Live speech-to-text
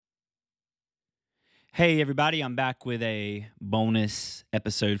Hey, everybody, I'm back with a bonus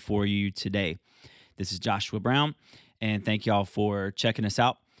episode for you today. This is Joshua Brown, and thank y'all for checking us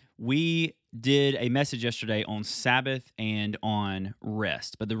out. We did a message yesterday on Sabbath and on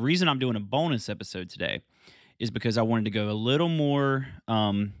rest, but the reason I'm doing a bonus episode today is because I wanted to go a little more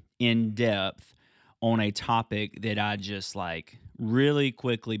in depth on a topic that I just really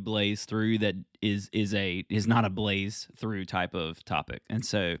quickly blaze through that is not a blaze through type of topic. And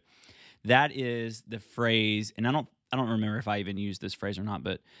so that is the phrase, and I don't remember if I even used this phrase or not,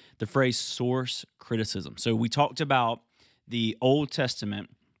 but the phrase source criticism. So we talked about the Old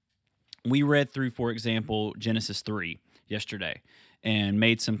Testament. We read through, for example, Genesis 3 yesterday and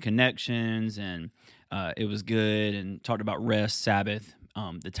made some connections, and it was good, and talked about rest, Sabbath,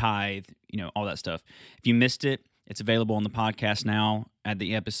 the tithe, all that stuff. If you missed it, it's available on the podcast now at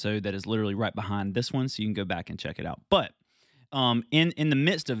the episode that is literally right behind this one, so you can go back and check it out. But in the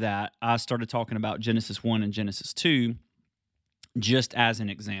midst of that, I started talking about Genesis 1 and Genesis 2 just as an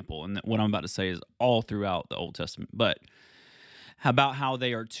example. And what I'm about to say is all throughout the Old Testament. But about how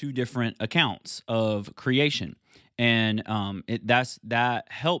they are two different accounts of creation. And that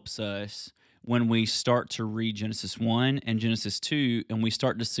helps us when we start to read Genesis 1 and Genesis 2, and we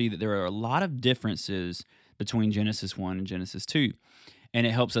start to see that there are a lot of differences between Genesis 1 and Genesis 2. And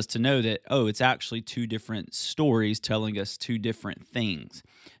it helps us to know that, it's actually two different stories telling us two different things.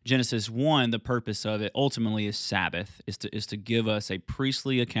 Genesis 1, the purpose of it ultimately is Sabbath, is to give us a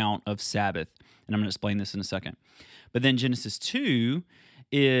priestly account of Sabbath. And I'm going to explain this in a second. But then Genesis 2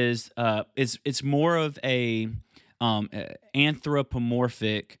 is it's more of a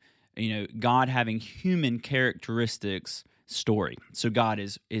anthropomorphic, God having human characteristics story. So God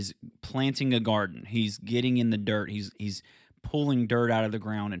is planting a garden. He's getting in the dirt. He's pulling dirt out of the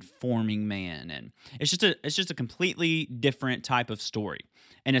ground and forming man, and it's just a completely different type of story,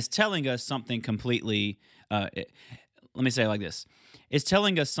 and it's telling us something completely. Let me say it like this: it's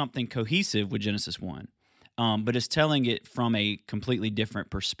telling us something cohesive with Genesis 1, but it's telling it from a completely different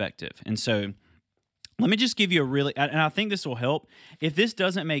perspective. And so, let me just give you and I think this will help. If this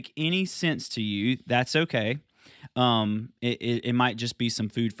doesn't make any sense to you, that's okay. It might just be some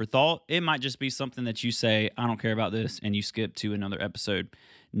food for thought. It might just be something that you say, I don't care about this, and you skip to another episode.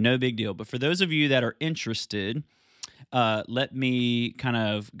 No big deal. But for those of you that are interested, let me kind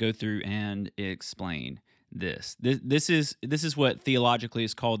of go through and explain this. This is what theologically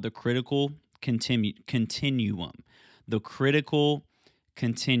is called the critical continuum. The critical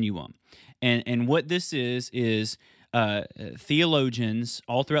continuum. And what this is theologians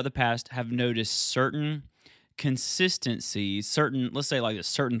all throughout the past have noticed certain consistencies, certain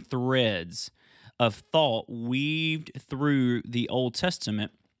threads of thought weaved through the Old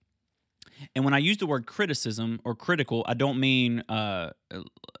Testament. And when I use the word criticism or critical, I don't mean that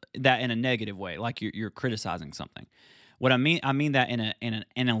in a negative way, like you're criticizing something. What I mean that in an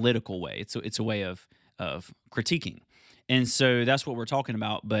analytical way. It's a way of critiquing. And so that's what we're talking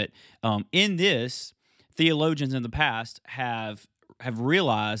about. But in this, theologians in the past have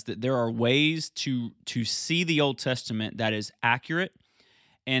realized that there are ways to see the Old Testament that is accurate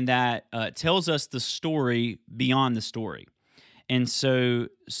and that tells us the story beyond the story. And so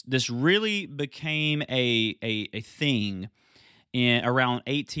this really became a thing in around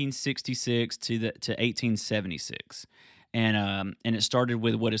 1866 to 1876. And it started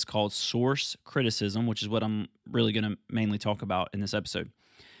with what is called source criticism, which is what I'm really going to mainly talk about in this episode.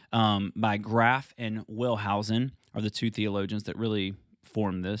 By Graff and Wellhausen are the two theologians that really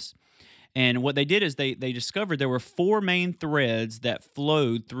formed this. And what they did is they discovered there were four main threads that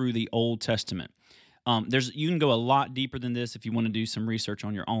flowed through the Old Testament. You can go a lot deeper than this if you want to do some research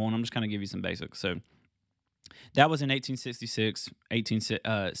on your own. I'm just kind of give you some basics. So that was in 1866,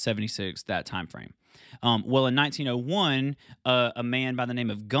 1876, that time frame. Well, in 1901, a man by the name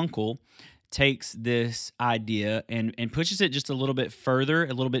of Gunkel takes this idea and pushes it just a little bit further,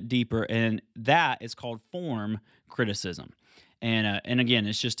 a little bit deeper, and that is called form criticism. And again,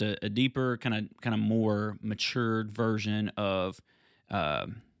 it's just a deeper, kind of more matured version of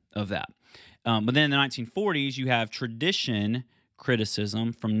that. But then in the 1940s, you have tradition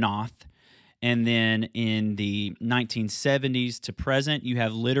criticism from Noth. And then in the 1970s to present, you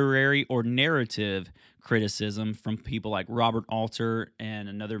have literary or narrative criticism from people like Robert Alter and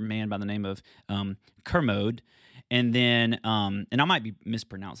another man by the name of Kermode. And then, and I might be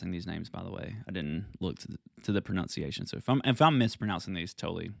mispronouncing these names, by the way. I didn't look to the pronunciation. So if I'm mispronouncing these,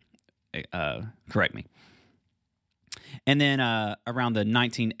 totally correct me. And then around the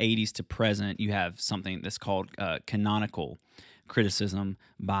 1980s to present, you have something that's called canonical criticism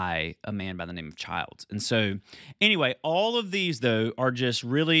by a man by the name of Childs. And so, anyway, all of these, though, are just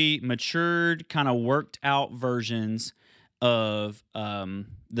really matured, kind of worked out versions of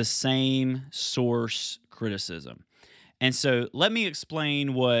the same source criticism. And so, let me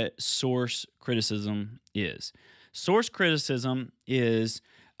explain what source criticism is. Source criticism is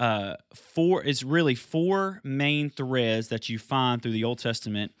really four main threads that you find through the Old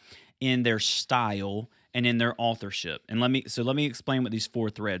Testament in their style and in their authorship. And let me explain what these four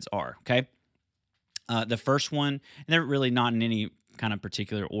threads are, okay? The first one, and they're really not in any kind of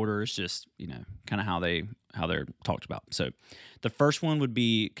particular order, it's just, kind of how they're talked about. So, the first one would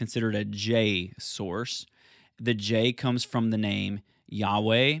be considered a J source. The J comes from the name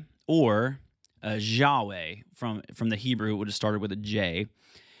Yahweh or Yahweh. From the Hebrew, it would have started with a J.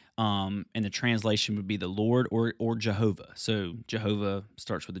 And the translation would be the Lord or Jehovah. So Jehovah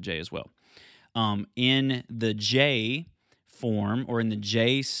starts with a J as well. In the J form, or in the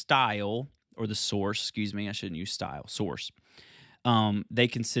J style, or the source, excuse me, I shouldn't use style, source. They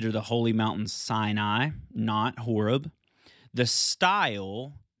consider the holy mountain Sinai, not Horeb. The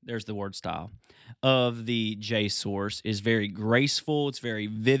style, there's the word style, of the J source is very graceful, it's very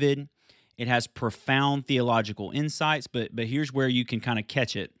vivid, it has profound theological insights, but here's where you can kind of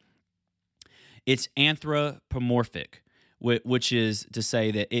catch it. It's anthropomorphic, which is to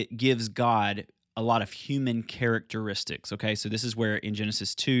say that it gives God a lot of human characteristics, okay? So this is where in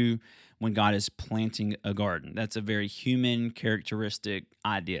Genesis 2, when God is planting a garden, that's a very human characteristic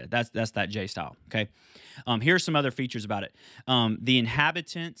idea. That's that J style, okay? Here's some other features about it. The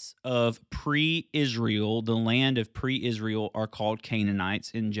inhabitants of pre-Israel, the land of pre-Israel, are called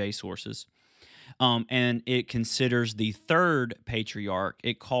Canaanites in J sources. And it considers the third patriarch.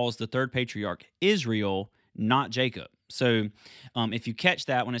 It calls the third patriarch Israel, not Jacob. So if you catch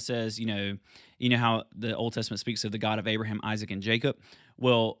that when it says, you know how the Old Testament speaks of the God of Abraham, Isaac, and Jacob?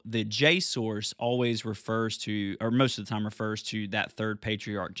 Well, the J source always refers to, or most of the time refers to, that third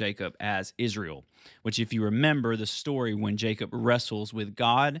patriarch, Jacob, as Israel, which, if you remember the story when Jacob wrestles with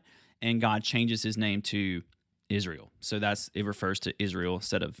God and God changes his name to Israel. So it refers to Israel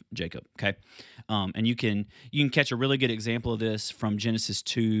instead of Jacob, okay? And you can catch a really good example of this from Genesis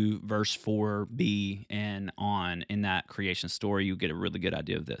 2, verse 4b and on in that creation story. You get a really good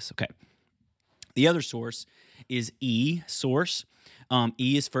idea of this, okay? The other source is E source.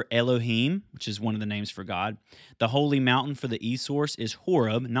 E is for Elohim, which is one of the names for God. The holy mountain for the E source is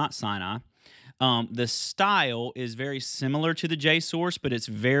Horeb, not Sinai. The style is very similar to the J source, but it's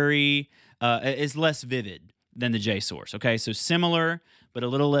it's less vivid than the J source, okay? So similar, but a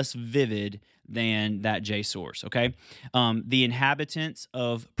little less vivid than that J source, okay? The inhabitants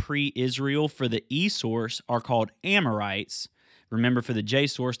of pre-Israel for the E source are called Amorites. Remember, for the J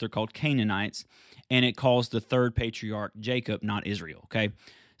source, they're called Canaanites, and it calls the third patriarch Jacob, not Israel, okay?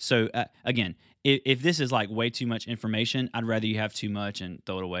 So, again, if this is like way too much information, I'd rather you have too much and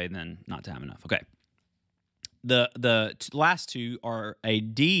throw it away than not to have enough, okay? The last two are a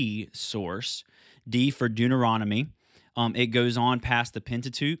D source, D for Deuteronomy. It goes on past the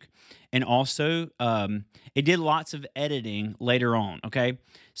Pentateuch, and also it did lots of editing later on, okay?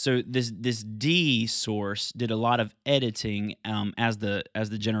 So this D source did a lot of editing as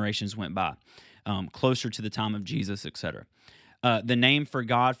the generations went by, closer to the time of Jesus, etc. The name for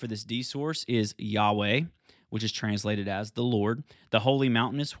God for this D source is Yahweh, which is translated as the Lord. The holy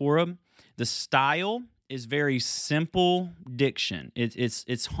mountain is Horeb. The style is very simple diction.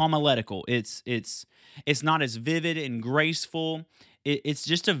 It's homiletical. It's not as vivid and graceful. It's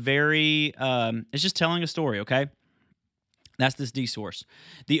just it's just telling a story, okay? That's this D source.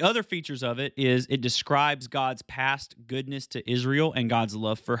 The other features of it is it describes God's past goodness to Israel and God's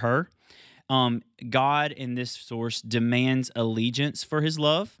love for her. God in this source demands allegiance for his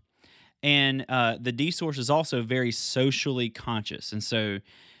love. And the D source is also very socially conscious. And so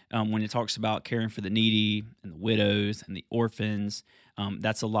when it talks about caring for the needy and the widows and the orphans,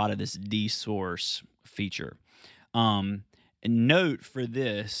 that's a lot of this D source feature. And note for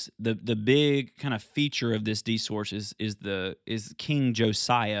this, the big kind of feature of this D source is King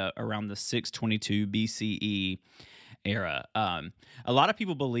Josiah around the 622 BCE era. A lot of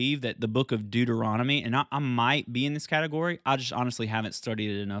people believe that the book of Deuteronomy, and I might be in this category, I just honestly haven't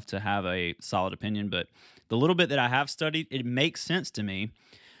studied it enough to have a solid opinion, but the little bit that I have studied, it makes sense to me.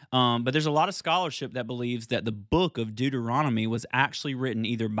 But there's a lot of scholarship that believes that the book of Deuteronomy was actually written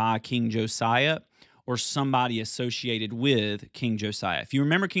either by King Josiah or somebody associated with King Josiah. If you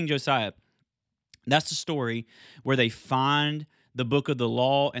remember King Josiah, that's the story where they find the book of the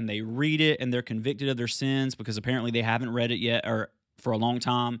law and they read it and they're convicted of their sins because apparently they haven't read it yet or for a long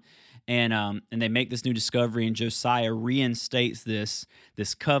time. And they make this new discovery, and Josiah reinstates this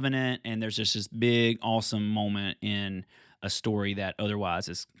covenant, and there's just this big, awesome moment in a story that otherwise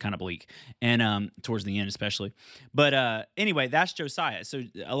is kind of bleak, and towards the end especially. But anyway, that's Josiah. So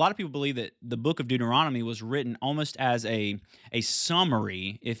a lot of people believe that the book of Deuteronomy was written almost as a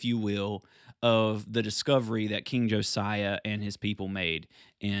summary, if you will, of the discovery that King Josiah and his people made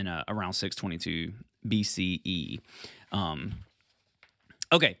in around 622 BCE.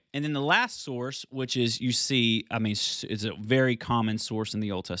 Okay, and then the last source, which is it's a very common source in the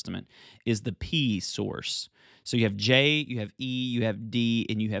Old Testament, is the P source. So you have J, you have E, you have D,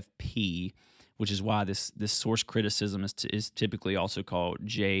 and you have P, which is why this source criticism is typically also called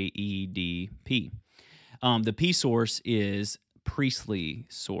JEDP. The P source is priestly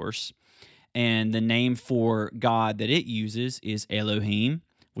source, and the name for God that it uses is Elohim,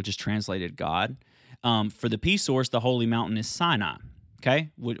 which is translated God. For the P source, the holy mountain is Sinai.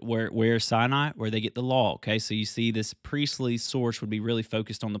 Okay, where is Sinai? Where they get the law. Okay, so you see this priestly source would be really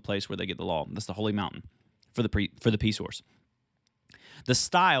focused on the place where they get the law. That's the holy mountain for the P source. The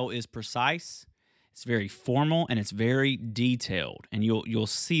style is precise, it's very formal, and it's very detailed. And you'll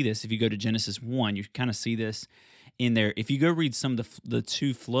see this if you go to Genesis 1. You kind of see this in there. If you go read some of the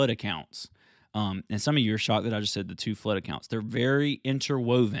two flood accounts, and some of you are shocked that I just said the two flood accounts. They're very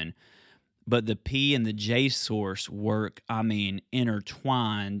interwoven. But the P and the J source work,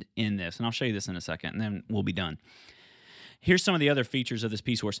 intertwined in this. And I'll show you this in a second, and then we'll be done. Here's some of the other features of this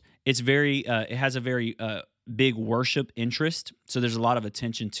P source. It has a very big worship interest. So there's a lot of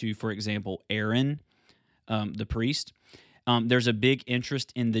attention to, for example, Aaron, the priest. There's a big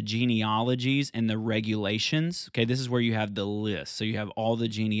interest in the genealogies and the regulations. Okay, this is where you have the list. So you have all the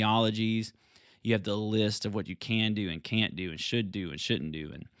genealogies. You have the list of what you can do and can't do and should do and shouldn't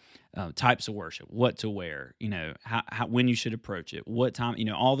do, and types of worship, what to wear, how when you should approach it, what time,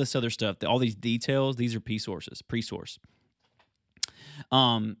 all this other stuff, all these details. These are P sources, pre-source.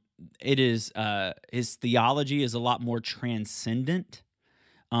 It is his theology is a lot more transcendent.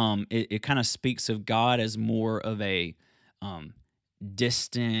 It kind of speaks of God as more of a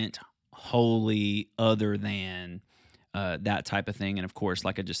distant, holy, other than that type of thing. And of course,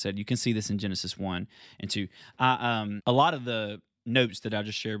 like I just said, you can see this in Genesis 1 and 2. A lot of the notes that I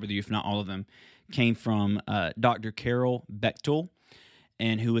just shared with you, if not all of them, came from Dr. Carol Bechtel,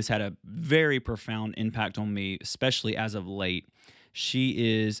 and who has had a very profound impact on me, especially as of late.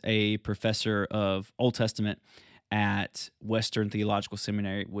 She is a professor of Old Testament at Western Theological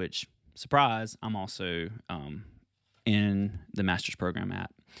Seminary, which, surprise, I'm also in the master's program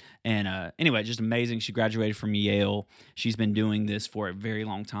at. And anyway, just amazing. She graduated from Yale. She's been doing this for a very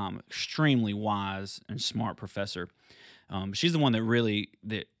long time. Extremely wise and smart professor. She's the one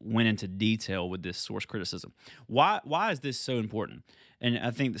that went into detail with this source criticism. Why is this so important? And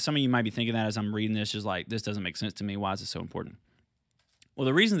I think that some of you might be thinking that as I'm reading this, just like, this doesn't make sense to me. Why is this so important? Well,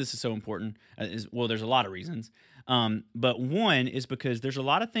 the reason this is so important there's a lot of reasons. But one is because there's a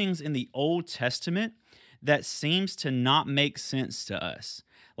lot of things in the Old Testament that seems to not make sense to us.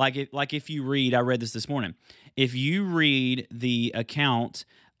 Like if you read, I read this morning, if you read the account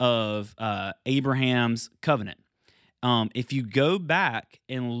of Abraham's covenant, if you go back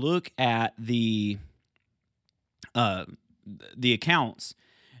and look at the accounts,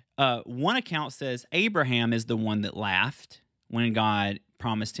 one account says Abraham is the one that laughed when God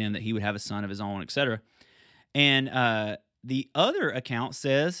promised him that he would have a son of his own, etc. And the other account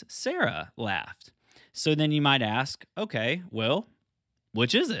says Sarah laughed. So then you might ask, okay, well,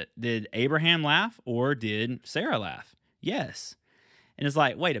 which is it? Did Abraham laugh or did Sarah laugh? Yes. And it's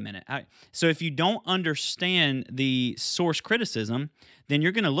like, wait a minute. So if you don't understand the source criticism, then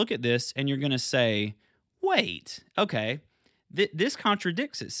you're going to look at this and you're going to say, wait, okay, this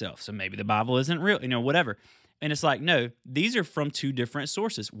contradicts itself. So maybe the Bible isn't real, whatever. And it's like, no, these are from two different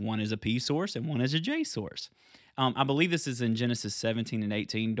sources. One is a P source and one is a J source. I believe this is in Genesis 17 and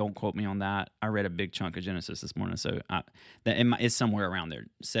 18. Don't quote me on that. I read a big chunk of Genesis this morning, so it's somewhere around there,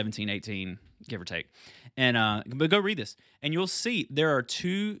 17, 18, give or take. And but go read this, and you'll see there are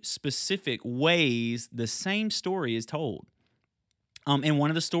two specific ways the same story is told. In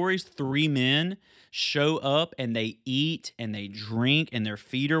one of the stories, 3 men show up and they eat and they drink and their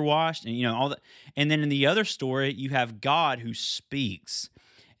feet are washed and all that. And then in the other story, you have God who speaks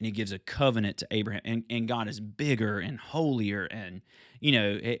and he gives a covenant to Abraham. And God is bigger and holier and you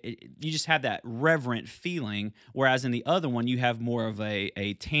just have that reverent feeling. Whereas in the other one, you have more of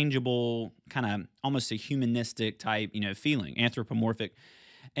a tangible kind of almost a humanistic type feeling, anthropomorphic,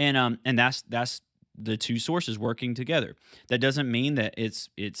 and that's the two sources working together. That doesn't mean that it's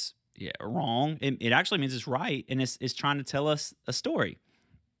wrong. It actually means it's right, and it's trying to tell us a story.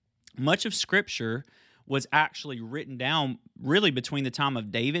 Much of Scripture was actually written down really between the time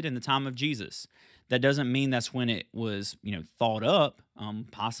of David and the time of Jesus. That doesn't mean that's when it was, thought up.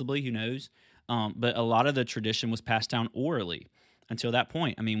 Possibly, who knows? But a lot of the tradition was passed down orally until that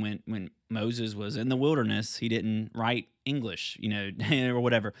point. I mean, when Moses was in the wilderness, he didn't write English, or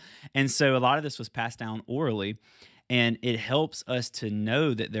whatever, and so a lot of this was passed down orally. And it helps us to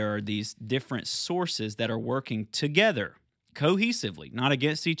know that there are these different sources that are working together cohesively, not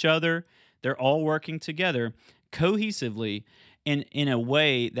against each other. They're all working together cohesively in a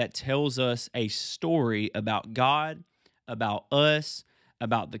way that tells us a story about God, about us,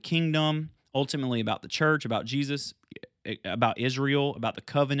 about the kingdom, ultimately about the church, about Jesus, about Israel, about the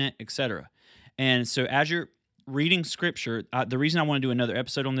covenant, etc. And so as you're reading Scripture, the reason I want to do another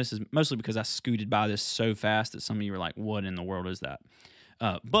episode on this is mostly because I scooted by this so fast that some of you were like, what in the world is that?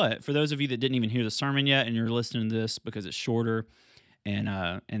 But for those of you that didn't even hear the sermon yet and you're listening to this because it's shorter, and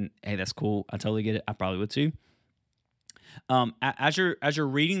hey, that's cool. I totally get it. I probably would too. As you're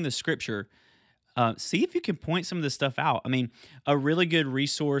reading the Scripture, see if you can point some of this stuff out. I mean, a really good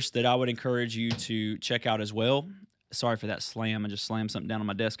resource that I would encourage you to check out as well. Sorry for that slam. I just slammed something down on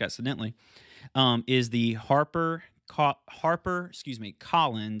my desk accidentally. Is the Harper Collins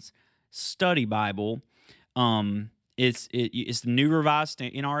Study Bible. It's the New Revised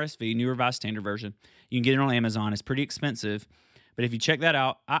NRSV, New Revised Standard Version. You can get it on Amazon. It's pretty expensive, but if you check that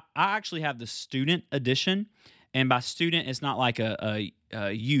out, I actually have the student edition, and by student, it's not like a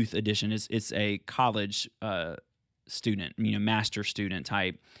youth edition. It's a college student, master student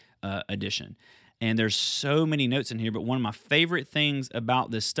type edition. And there's so many notes in here, but one of my favorite things about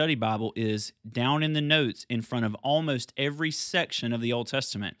this study Bible is down in the notes in front of almost every section of the Old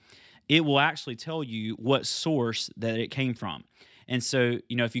Testament, it will actually tell you what source that it came from. And so,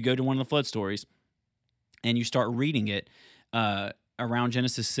 if you go to one of the flood stories and you start reading it around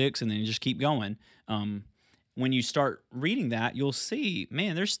Genesis 6 and then you just keep going, when you start reading that, you'll see,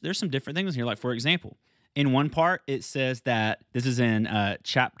 man, there's some different things here. Like, for example, in one part, it says that this is in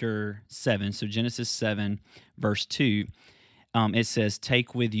chapter 7, so Genesis 7, verse 2. It says,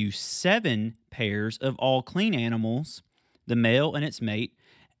 take with you 7 pairs of all clean animals, the male and its mate,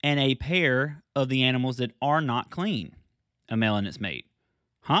 and a pair of the animals that are not clean, a male and its mate.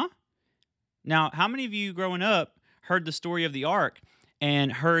 Huh? Now, how many of you growing up heard the story of the ark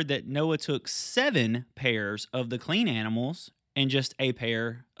and heard that Noah took 7 pairs of the clean animals and just a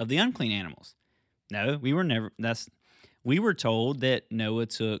pair of the unclean animals? No, we were told that Noah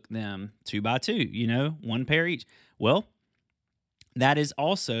took them 2 by 2, 1 pair each. Well, that is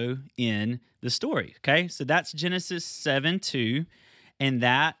also in the story, okay? So that's Genesis 7:2, and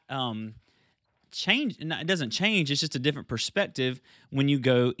that it doesn't change, it's just a different perspective when you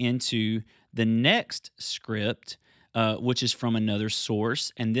go into the next script, which is from another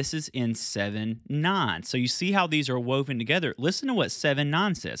source, and this is in 7:9. So you see how these are woven together. Listen to what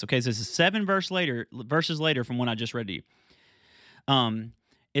 7:9 says. Okay, so this is 7 verses later from what I just read to you.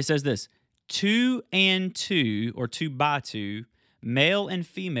 It says this: 2 and 2, or 2 by 2, male and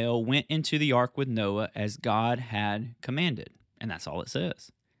female went into the ark with Noah as God had commanded. And that's all it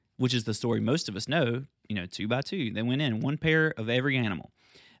says, which is the story most of us know, 2 by 2. They went in, 1 pair of every animal.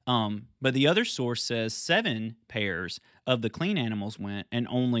 But the other source says 7 pairs of the clean animals went and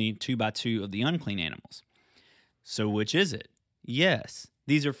only 2 by 2 of the unclean animals. So which is it? Yes,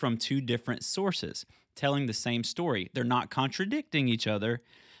 these are from 2 different sources telling the same story. They're not contradicting each other.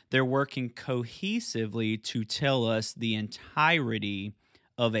 They're working cohesively to tell us the entirety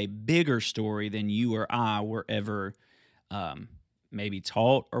of a bigger story than you or I were ever maybe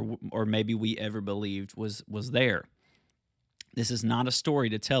taught or maybe we ever believed was there. This is not a story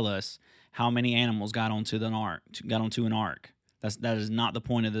to tell us how many animals got onto an ark. That is not the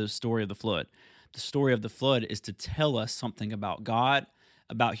point of the story of the flood. The story of the flood is to tell us something about God,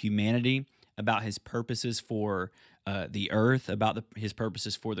 about humanity, about His purposes for the earth, about His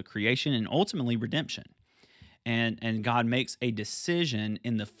purposes for the creation, and ultimately redemption. And God makes a decision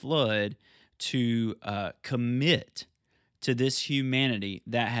in the flood to commit to this humanity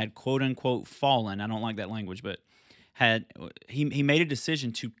that had quote unquote fallen. I don't like that language, but he made a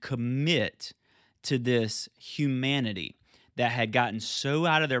decision to commit to this humanity that had gotten so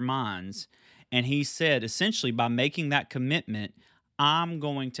out of their minds. And he said, essentially, by making that commitment, I'm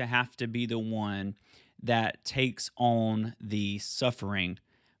going to have to be the one that takes on the suffering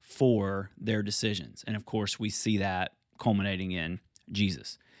for their decisions. And of course, we see that culminating in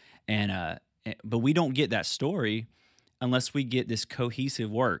Jesus. But we don't get that story unless we get this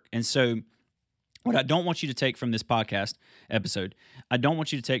cohesive work. And so What I don't want you to take from this podcast episode, I don't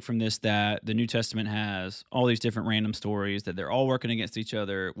want you to take from this that the New Testament has all these different random stories, that they're all working against each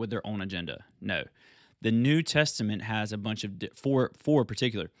other with their own agenda. No. The New Testament has a bunch of, four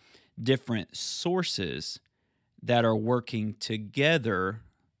particular, different sources that are working together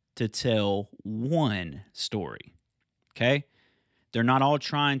to tell one story, okay? They're not all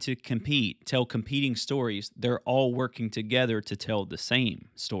trying to tell competing stories. They're all working together to tell the same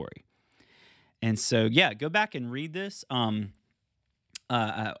story. And so, yeah, go back and read this.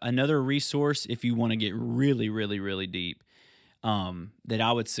 Another resource, if you want to get really, really, really deep, that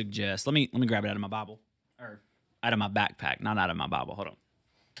I would suggest. Let me grab it out of my Bible, or out of my backpack, not out of my Bible. Hold on.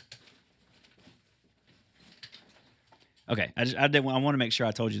 Okay, I want to make sure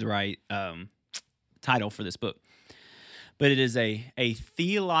I told you the right title for this book. But it is a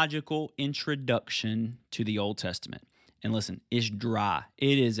theological introduction to the Old Testament. And listen, it's dry.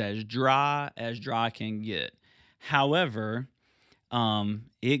 It is as dry can get. However,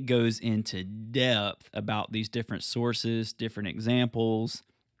 it goes into depth about these different sources, different examples,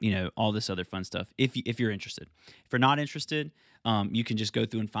 all this other fun stuff. If you're interested. If you're not interested, you can just go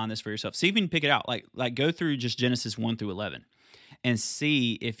through and find this for yourself. See if you can pick it out. Like go through just Genesis 1 through 11 and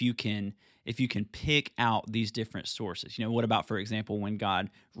see if you can pick out these different sources. What about, for example, when God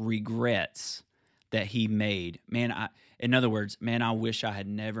regrets that he made, in other words, I wish I had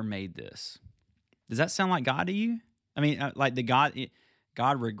never made this. Does that sound like God to you? I mean, like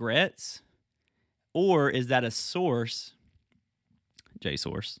God regrets? Or is that a source,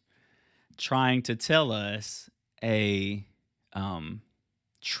 J-source, trying to tell us a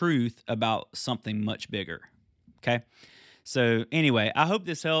truth about something much bigger? Okay? So anyway, I hope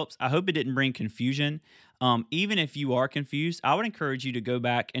this helps. I hope it didn't bring confusion. Even if you are confused, I would encourage you to go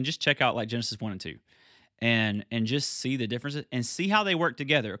back and just check out like Genesis 1 and 2 and just see the differences and see how they work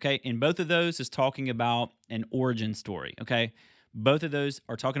together, okay? And both of those is talking about an origin story, okay? Both of those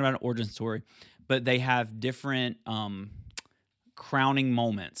are talking about an origin story, but they have different crowning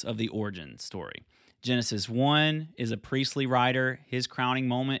moments of the origin story. Genesis 1 is a priestly writer. His crowning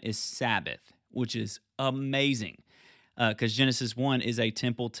moment is Sabbath, which is amazing. Because Genesis 1 is a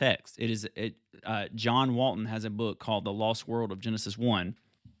temple text. John Walton has a book called The Lost World of Genesis 1,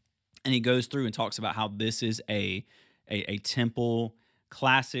 and he goes through and talks about how this is a temple,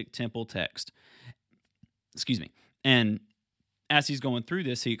 classic temple text. Excuse me. And as he's going through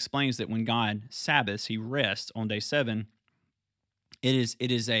this, he explains that when God Sabbaths, he rests on day 7, it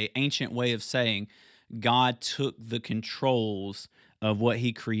is a ancient way of saying God took the controls of what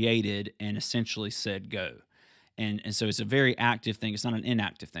he created and essentially said go. And so it's a very active thing. It's not an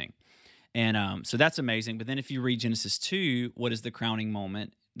inactive thing. And so that's amazing. But then if you read Genesis 2, what is the crowning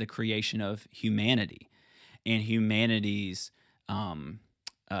moment? The creation of humanity and humanity's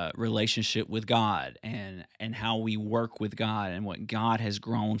relationship with God and how we work with God and what God has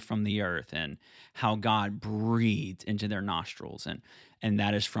grown from the earth and how God breathed into their nostrils. And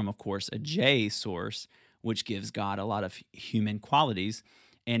that is from, of course, a J source, which gives God a lot of human qualities.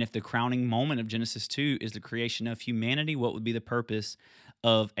 And if the crowning moment of Genesis 2 is the creation of humanity, what would be the purpose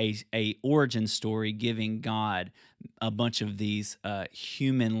of a origin story giving God a bunch of these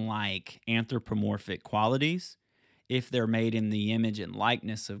human-like anthropomorphic qualities if they're made in the image and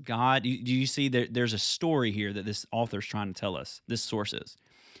likeness of God? Do you see there's a story here that this author's trying to tell us, this source is.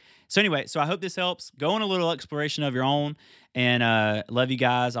 So anyway, I hope this helps. Go on a little exploration of your own, and love you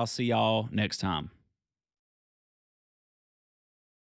guys. I'll see y'all next time.